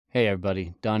Hey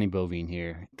everybody, Donnie Bovine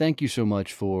here. Thank you so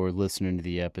much for listening to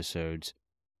the episodes.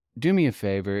 Do me a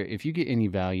favor, if you get any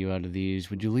value out of these,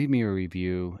 would you leave me a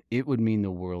review? It would mean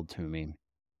the world to me.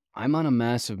 I'm on a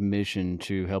massive mission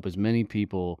to help as many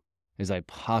people as I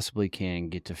possibly can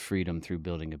get to freedom through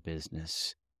building a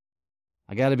business.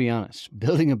 I gotta be honest,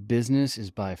 building a business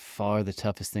is by far the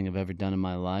toughest thing I've ever done in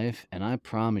my life, and I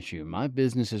promise you, my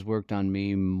business has worked on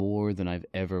me more than I've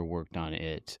ever worked on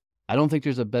it. I don't think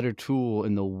there's a better tool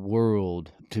in the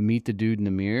world to meet the dude in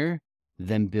the mirror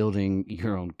than building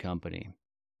your own company.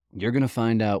 You're gonna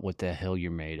find out what the hell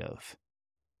you're made of.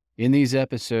 In these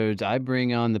episodes, I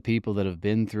bring on the people that have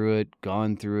been through it,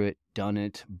 gone through it, done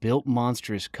it, built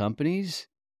monstrous companies,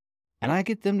 and I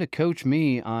get them to coach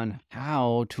me on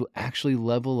how to actually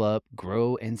level up,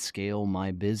 grow, and scale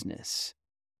my business.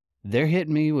 They're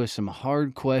hitting me with some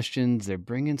hard questions. They're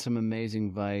bringing some amazing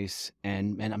advice.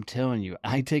 And I'm telling you,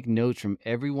 I take notes from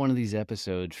every one of these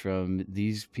episodes from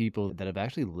these people that have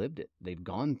actually lived it. They've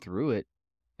gone through it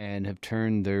and have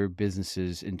turned their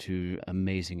businesses into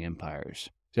amazing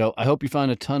empires. So I hope you find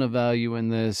a ton of value in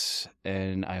this,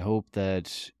 and I hope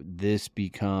that this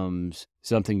becomes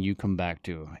something you come back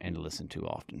to and listen to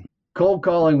often. Cold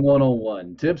Calling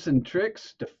 101, tips and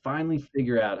tricks to finally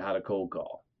figure out how to cold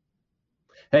call.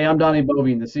 Hey, I'm Donnie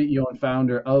Bovine, the CEO and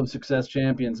founder of Success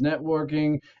Champions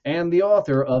Networking and the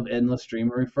author of Endless Stream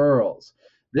of Referrals.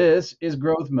 This is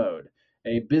Growth Mode,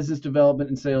 a business development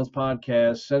and sales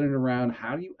podcast centered around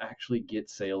how do you actually get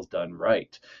sales done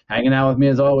right. Hanging out with me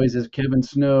as always is Kevin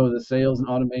Snow, the sales and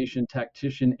automation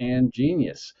tactician and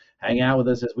genius. Hang out with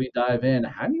us as we dive in.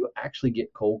 How do you actually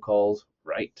get cold calls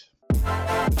right?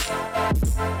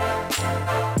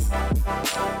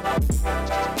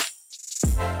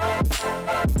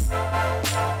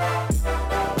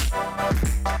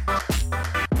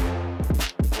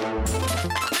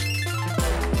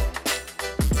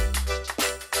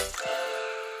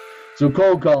 So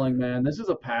cold calling, man, this is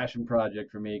a passion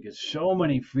project for me because so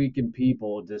many freaking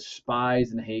people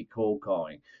despise and hate cold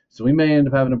calling. So we may end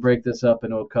up having to break this up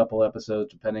into a couple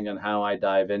episodes depending on how I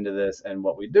dive into this and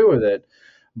what we do with it.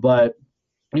 But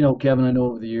Kevin, I know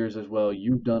over the years as well,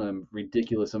 you've done a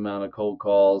ridiculous amount of cold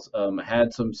calls,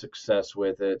 had some success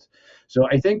with it. So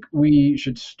I think we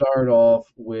should start off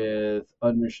with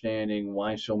understanding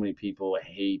why so many people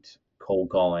hate cold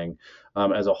calling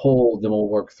as a whole. Then we'll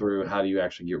work through how do you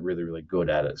actually get really, really good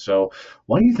at it. So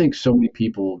why do you think so many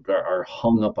people are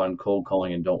hung up on cold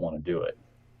calling and don't want to do it?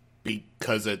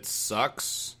 Because it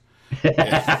sucks.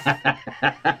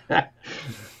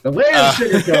 The way to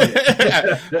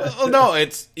sugarcoat it. Well, no,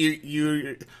 it's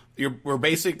we're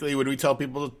basically, when we tell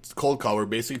people to cold call, we're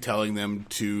basically telling them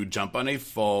to jump on a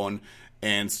phone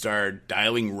and start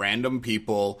dialing random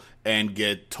people and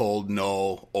get told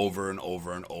no over and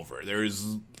over and over.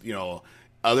 There's,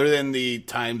 other than the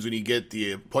times when you get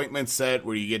the appointment set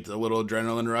where you get a little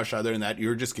adrenaline rush, other than that,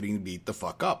 you're just getting beat the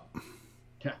fuck up.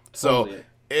 Yeah, totally. So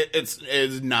it's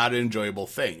not an enjoyable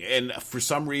thing, and for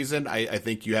some reason, I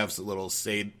think you have a little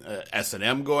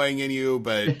S&M going in you,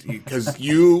 but because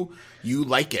you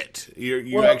like it,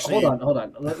 you actually hold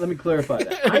on. Let me clarify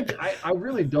that. I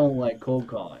really don't like cold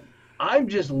calling. I've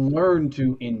just learned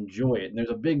to enjoy it, and there's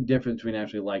a big difference between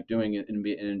actually like doing it and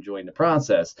enjoying the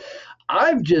process.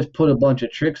 I've just put a bunch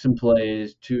of tricks in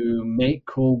place to make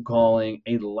cold calling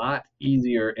a lot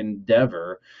easier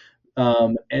endeavor.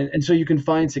 And so you can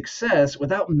find success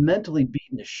without mentally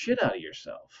beating the shit out of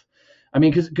yourself. I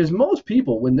mean, because most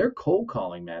people, when they're cold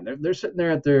calling, man, they're sitting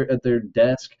there at their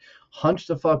desk, hunched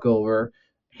the fuck over,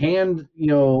 hand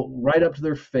right up to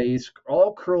their face,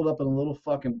 all curled up in a little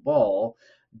fucking ball,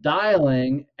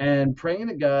 dialing and praying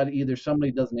to God either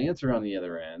somebody doesn't answer on the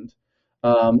other end,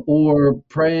 or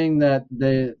praying that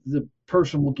the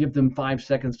person will give them 5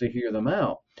 seconds to hear them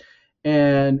out,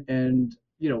 and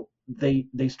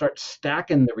they start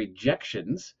stacking the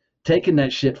rejections, taking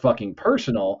that shit fucking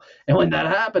personal. And when that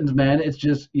happens, man, it's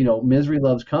just, misery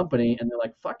loves company. And they're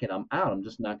like, fuck it, I'm out. I'm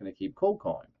just not going to keep cold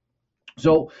calling.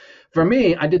 So for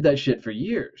me, I did that shit for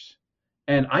years.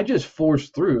 And I just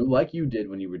forced through, like you did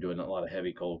when you were doing a lot of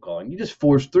heavy cold calling. You just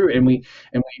forced through, and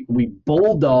we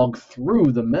bulldog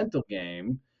through the mental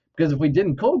game. Because if we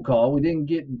didn't cold call, we didn't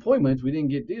get appointments, we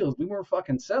didn't get deals, we weren't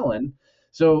fucking selling.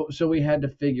 So we had to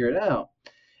figure it out.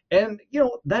 And,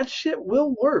 that shit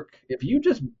will work. If you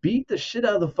just beat the shit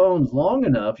out of the phones long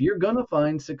enough, you're going to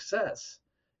find success.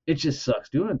 It just sucks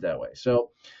doing it that way.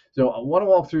 So I want to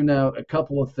walk through now a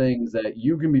couple of things that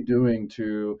you can be doing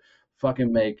to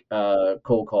fucking make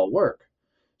cold call work.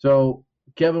 So,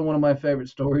 Kevin, one of my favorite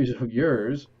stories of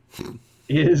yours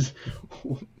is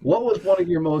what was one of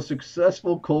your most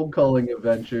successful cold calling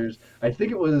adventures? I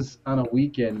think it was on a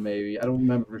weekend, maybe. I don't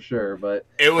remember for sure, but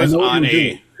It I was know what you on were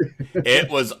doing. it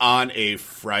was on a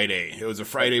Friday. It was a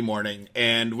Friday morning,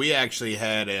 and we actually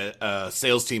had a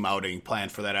sales team outing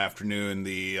planned for that afternoon.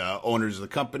 The owners of the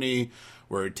company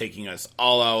were taking us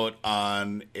all out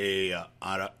on a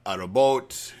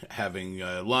boat, having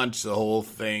lunch, the whole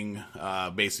thing.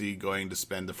 Basically, going to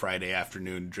spend the Friday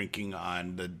afternoon drinking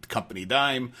on the company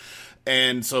dime.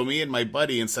 And so, me and my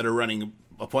buddy, instead of running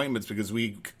appointments, because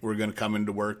we were going to come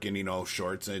into work in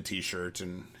shorts and a t-shirt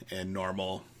and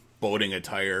normal boating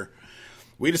attire,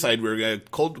 we decided we were going to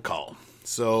cold call.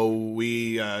 So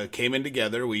we came in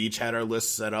together. We each had our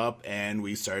list set up, and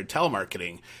we started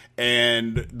telemarketing.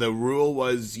 And the rule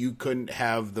was you couldn't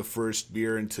have the first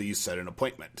beer until you set an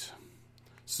appointment.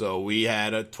 So we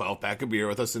had a 12-pack of beer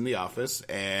with us in the office,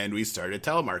 and we started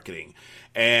telemarketing.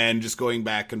 And just going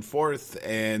back and forth,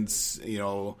 and,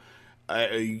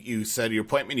 you set your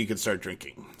appointment, you could start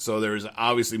drinking. So there was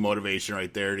obviously motivation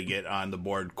right there to get on the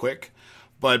board quick.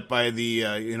 But by the,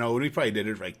 we probably did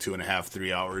it like 2.5,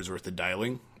 3 hours worth of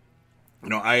dialing.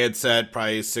 I had set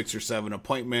probably 6 or 7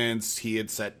 appointments. He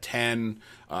had set 10.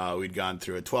 We'd gone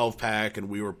through a 12-pack, and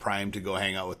we were primed to go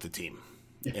hang out with the team.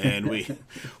 And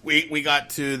we got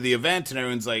to the event, and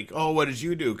everyone's like, "Oh, what did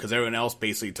you do?" Because everyone else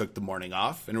basically took the morning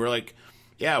off. And we're like,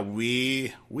 "Yeah,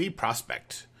 we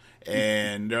prospect."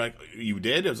 And they're like, "You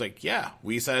did?" I was like, "Yeah,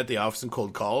 we sat at the office and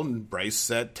cold called, and Bryce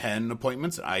set 10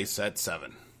 appointments, and I set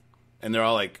 7. And they're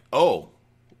all like, "Oh,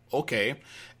 okay."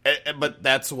 But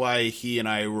that's why he and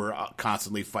I were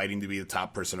constantly fighting to be the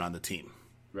top person on the team,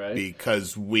 Right?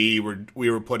 because we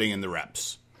were putting in the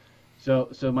reps.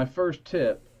 So my first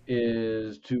tip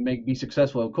is to be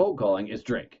successful at cold calling is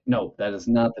drink. No, that is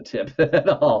not the tip at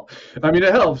all. I mean,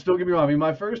 it helps. Don't get me wrong. I mean,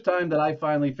 my first time that I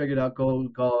finally figured out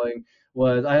cold calling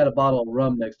was I had a bottle of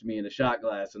rum next to me in a shot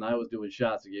glass, and I was doing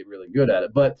shots to get really good at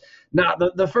it. But now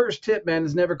the first tip, man,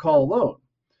 is never call alone.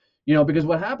 Because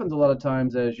what happens a lot of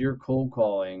times as you're cold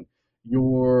calling,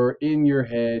 you're in your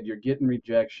head, you're getting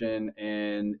rejection,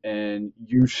 and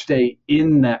you stay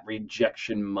in that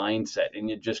rejection mindset,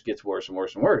 and it just gets worse and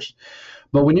worse and worse.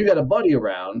 But when you got a buddy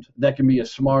around that can be a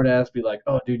smart ass, be like,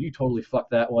 "Oh, dude, you totally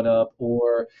fucked that one up,"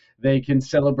 or they can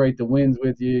celebrate the wins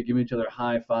with you, give each other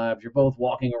high fives. You're both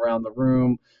walking around the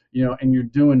room, and you're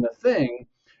doing the thing.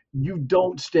 You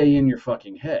don't stay in your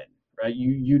fucking head, right?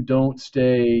 You don't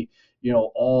stay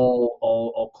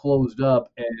all closed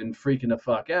up and freaking the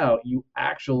fuck out. You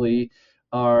actually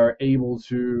are able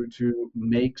to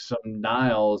make some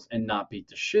dials and not beat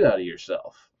the shit out of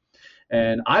yourself.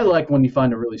 And I like when you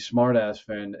find a really smart ass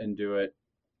friend and do it,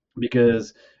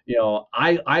 because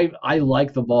I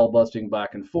like the ball busting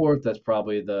back and forth. That's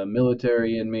probably the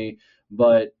military in me.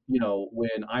 But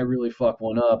when I really fuck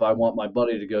one up, I want my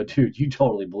buddy to go, "Dude, you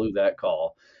totally blew that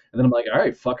call." And then I'm like, "All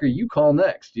right, fucker, you call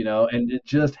next," and it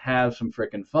just have some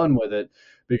freaking fun with it,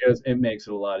 because it makes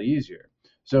it a lot easier.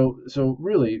 So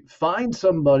really find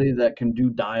somebody that can do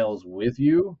dials with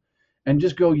you, and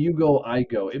just go, you go, I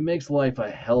go. It makes life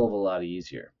a hell of a lot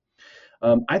easier.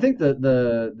 I think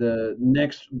the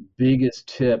next biggest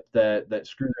tip that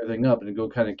screwed everything up, and to go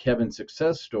kind of Kevin's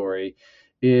success story,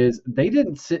 is they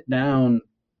didn't sit down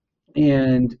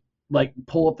and like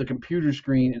pull up the computer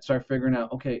screen and start figuring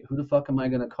out, okay, who the fuck am I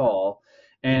going to call,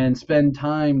 and spend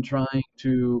time trying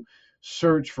to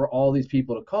search for all these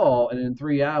people to call, and in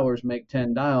 3 hours make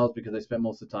 10 dials because they spent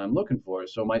most of the time looking for it.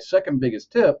 So my second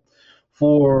biggest tip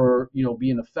for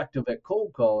being effective at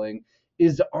cold calling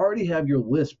is to already have your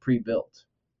list pre-built,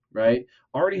 right?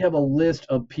 Already have a list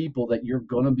of people that you're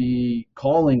going to be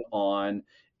calling on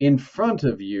in front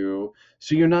of you,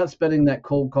 so you're not spending that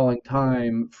cold calling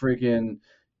time freaking,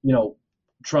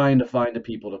 trying to find the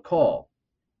people to call.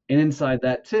 And inside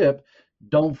that tip,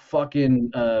 don't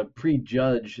fucking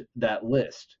prejudge that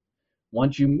list.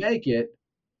 Once you make it,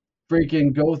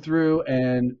 freaking go through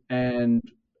and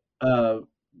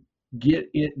get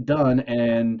it done,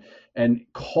 and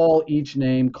call each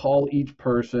name, call each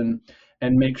person,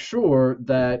 and make sure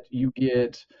that you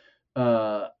get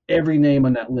every name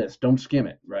on that list. Don't skim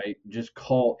it, right? Just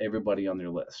call everybody on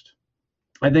their list.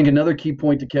 I think another key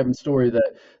point to Kevin's story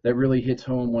that really hits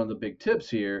home, one of the big tips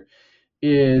here,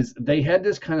 is they had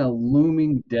this kind of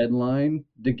looming deadline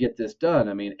to get this done.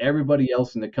 I mean, everybody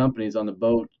else in the company is on the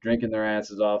boat drinking their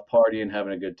asses off, partying,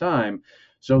 having a good time.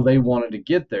 So they wanted to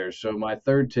get there. So my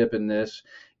third tip in this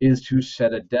is to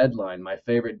set a deadline. My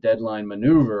favorite deadline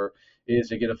maneuver is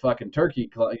to get a fucking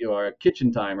turkey or a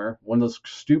kitchen timer, one of those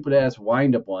stupid ass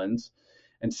wind up ones,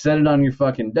 and set it on your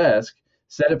fucking desk,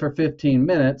 set it for 15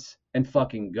 minutes, and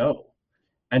fucking go.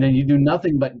 and then you do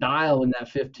nothing but dial in that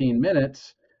 15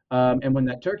 minutes. And when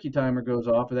that turkey timer goes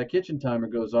off or that kitchen timer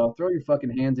goes off, throw your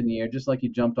fucking hands in the air just like you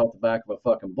jumped off the back of a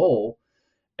fucking bull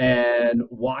and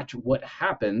watch what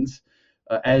happens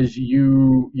as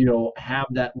you have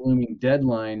that looming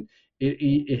deadline.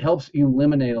 It helps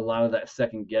eliminate a lot of that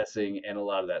second guessing and a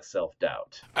lot of that self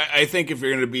doubt. I think if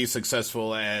you're going to be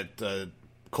successful at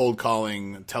cold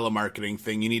calling, telemarketing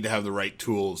thing, you need to have the right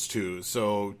tools too.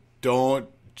 So don't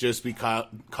just be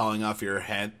calling off your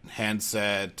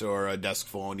handset or a desk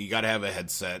phone. You got to have a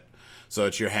headset so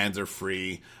that your hands are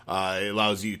free. It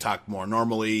allows you to talk more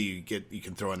normally. You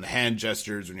can throw in the hand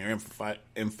gestures when you're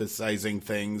emphasizing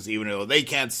things, even though they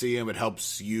can't see them. It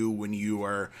helps you when you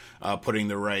are putting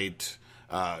the right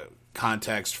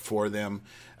context for them.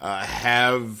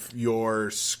 Have your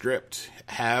script.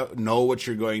 Know what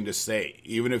you're going to say.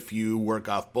 Even if you work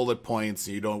off bullet points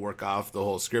and you don't work off the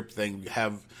whole script thing,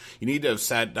 you need to have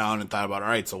sat down and thought about, all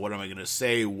right, so what am I going to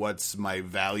say? What's my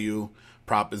value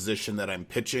proposition that I'm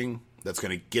pitching that's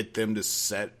going to get them to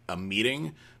set a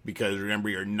meeting? Because remember,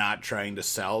 you're not trying to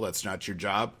sell. That's not your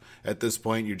job at this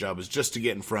point. Your job is just to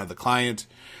get in front of the client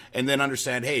and then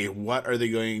understand, hey, what are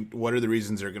the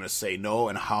reasons they're going to say no,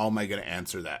 and how am I going to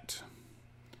answer that?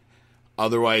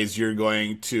 Otherwise, you're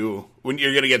going to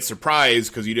get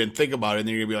surprised because you didn't think about it, and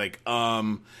then you're going to be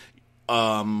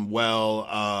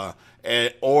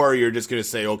like, or you're just going to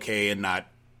say okay and not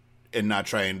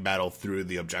try and battle through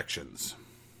the objections.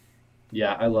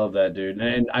 Yeah, I love that, dude.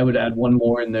 And I would add one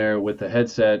more in there with the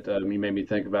headset. You made me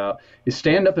think about is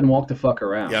stand up and walk the fuck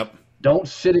around. Yep. Don't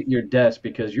sit at your desk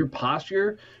because your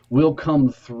posture will come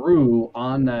through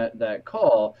on that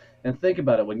call. And think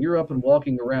about it. When you're up and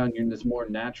walking around, you're in this more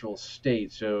natural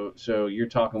state. So you're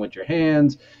talking with your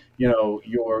hands,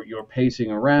 you're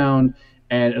pacing around,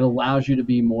 and it allows you to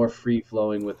be more free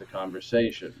flowing with the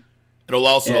conversation. It'll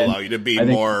also allow you to be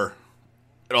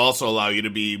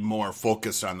more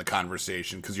focused on the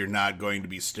conversation because you're not going to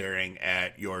be staring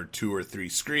at your 2 or 3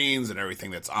 screens and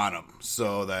everything that's on them.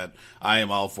 So that I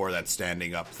am all for that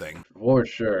standing up thing. For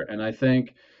sure. And I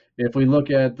think if we look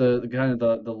at the kind of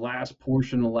the last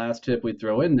portion, the last tip we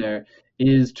throw in there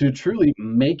is to truly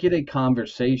make it a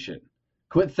conversation.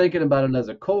 Quit thinking about it as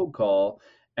a cold call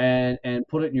and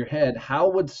put it in your head. How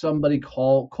would somebody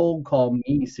cold call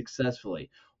me successfully?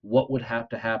 What would have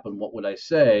to happen? What would I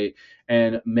say?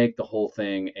 And make the whole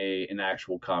thing an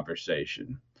actual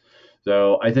conversation.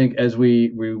 So I think as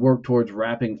we work towards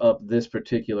wrapping up this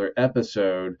particular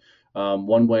episode,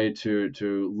 one way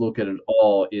to look at it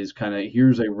all is kind of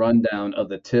here's a rundown of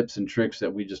the tips and tricks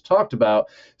that we just talked about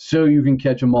so you can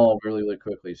catch them all really, really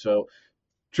quickly. So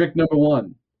trick number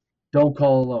 1, don't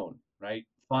call alone, right?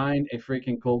 Find a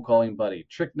freaking cold calling buddy.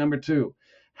 Trick number 2,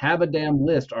 have a damn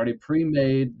list already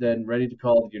pre-made, then ready to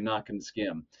call that you're not going to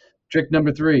skim. Trick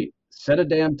number 3, set a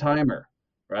damn timer,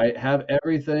 right? Have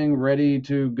everything ready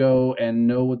to go and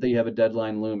know that you have a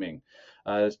deadline looming.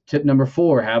 Tip number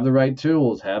 4, have the right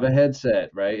tools, have a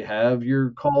headset, right? Have your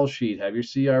call sheet, have your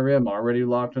CRM already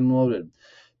locked and loaded.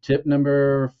 Tip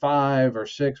number 5 or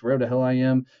 6, wherever the hell I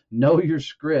am, know your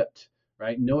script,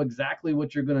 right? Know exactly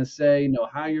what you're going to say, know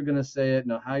how you're going to say it,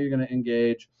 know how you're going to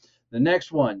engage. The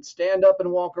next one, stand up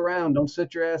and walk around. Don't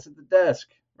sit your ass at the desk,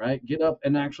 right? Get up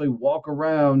and actually walk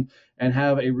around and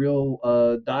have a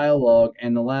real dialogue.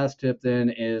 And the last tip then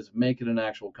is make it an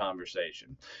actual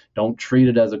conversation. Don't treat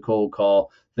it as a cold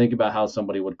call. Think about how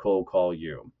somebody would cold call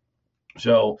you.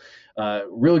 So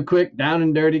really quick, down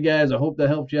and dirty, guys. I hope that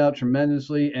helped you out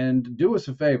tremendously. And do us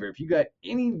a favor. If you got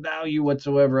any value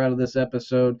whatsoever out of this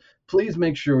episode, please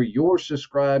make sure you're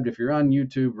subscribed. If you're on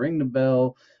YouTube, ring the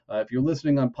bell. If you're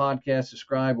listening on podcast,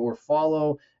 subscribe or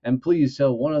follow. And please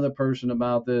tell one other person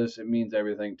about this. It means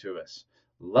everything to us.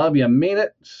 Love you, mean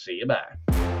it. See you, bye.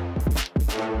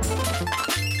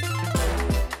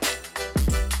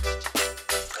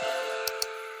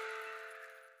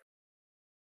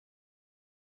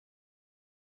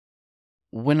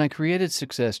 When I created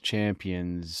Success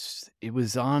Champions, it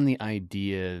was on the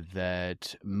idea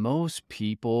that most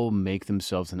people make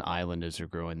themselves an island as they're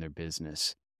growing their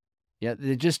business. Yeah,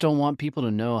 they just don't want people to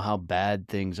know how bad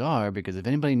things are, because if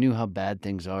anybody knew how bad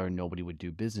things are, nobody would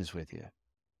do business with you.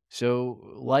 So,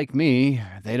 like me,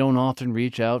 they don't often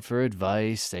reach out for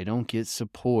advice. They don't get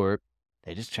support.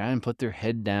 They just try and put their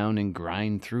head down and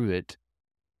grind through it.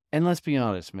 And let's be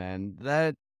honest, man,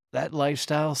 that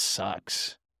lifestyle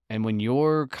sucks. And when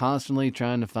you're constantly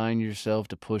trying to find yourself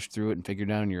to push through it and figure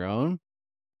it out on your own,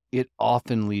 it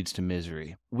often leads to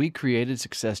misery. We created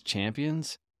Success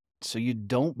Champions so you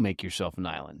don't make yourself an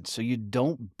island, so you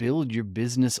don't build your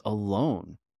business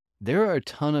alone. There are a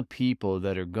ton of people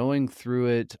that are going through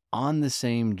it on the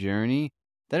same journey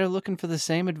that are looking for the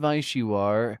same advice you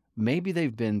are. Maybe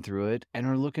they've been through it and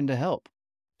are looking to help.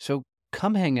 So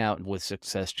come hang out with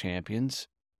Success Champions.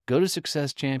 Go to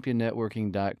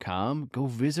successchampionnetworking.com, go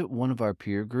visit one of our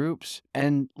peer groups,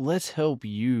 and let's help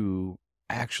you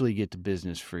actually get to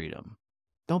business freedom.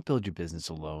 Don't build your business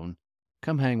alone.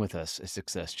 Come hang with us as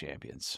Success Champions.